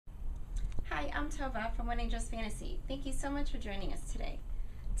Hi, I'm Tova from Wedding Dress Fantasy. Thank you so much for joining us today.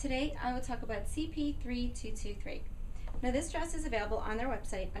 Today I will talk about CP3223. Now this dress is available on their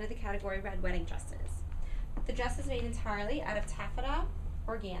website under the category Red Wedding Dresses. The dress is made entirely out of taffeta,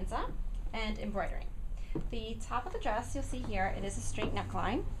 organza, and embroidery. The top of the dress, you'll see here, it is a straight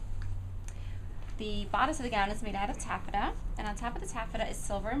neckline. The bodice of the gown is made out of taffeta, and on top of the taffeta is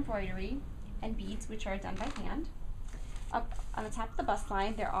silver embroidery and beads, which are done by hand. Up on the top of the bust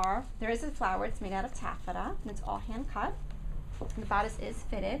line, there is a flower. It's made out of taffeta, and it's all hand cut. And the bodice is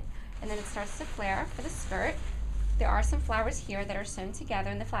fitted, and then it starts to flare for the skirt. There are some flowers here that are sewn together,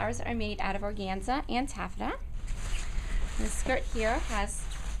 and the flowers are made out of organza and taffeta. And the skirt here has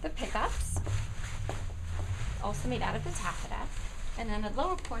the pickups, also made out of the taffeta. And then the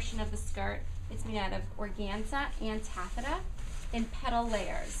lower portion of the skirt is made out of organza and taffeta in petal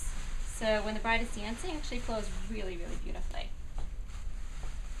layers. So when the bride is dancing, it actually flows really, really beautifully.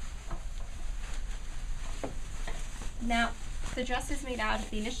 Now, the dress is made out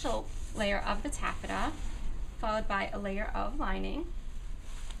of the initial layer of the taffeta, followed by a layer of lining.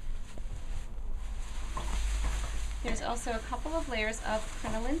 There's also a couple of layers of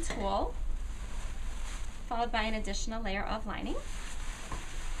crinoline tulle, followed by an additional layer of lining.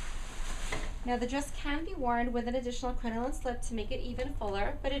 Now the dress can be worn with an additional crinoline slip to make it even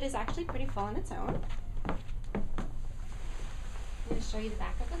fuller, but it is actually pretty full on its own. I'm going to show you the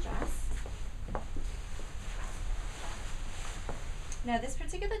back of the dress. Now this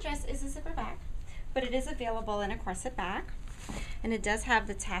particular dress is a zipper back, but it is available in a corset back, and it does have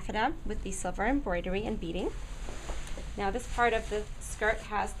the taffeta with the silver embroidery and beading. Now this part of the skirt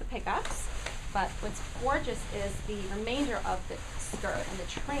has the pickups, but what's gorgeous is the remainder of the skirt and the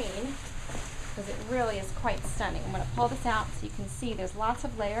train, because it really is quite stunning. I'm going to pull this out so you can see there's lots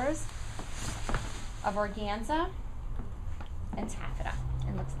of layers of organza and taffeta.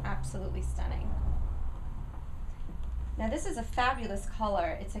 It looks absolutely stunning. Now this is a fabulous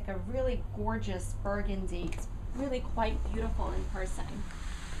color. It's like a really gorgeous burgundy. It's really quite beautiful in person.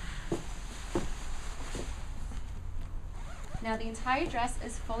 Now the entire dress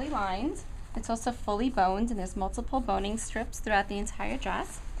is fully lined. It's also fully boned, and there's multiple boning strips throughout the entire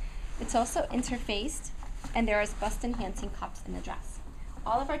dress. It's also interfaced, and there is bust-enhancing cups in the dress.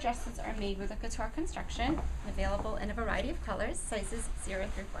 All of our dresses are made with a couture construction, available in a variety of colors, sizes 0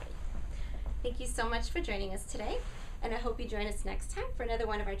 through 40. Thank you so much for joining us today, and I hope you join us next time for another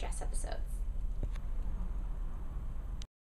one of our dress episodes.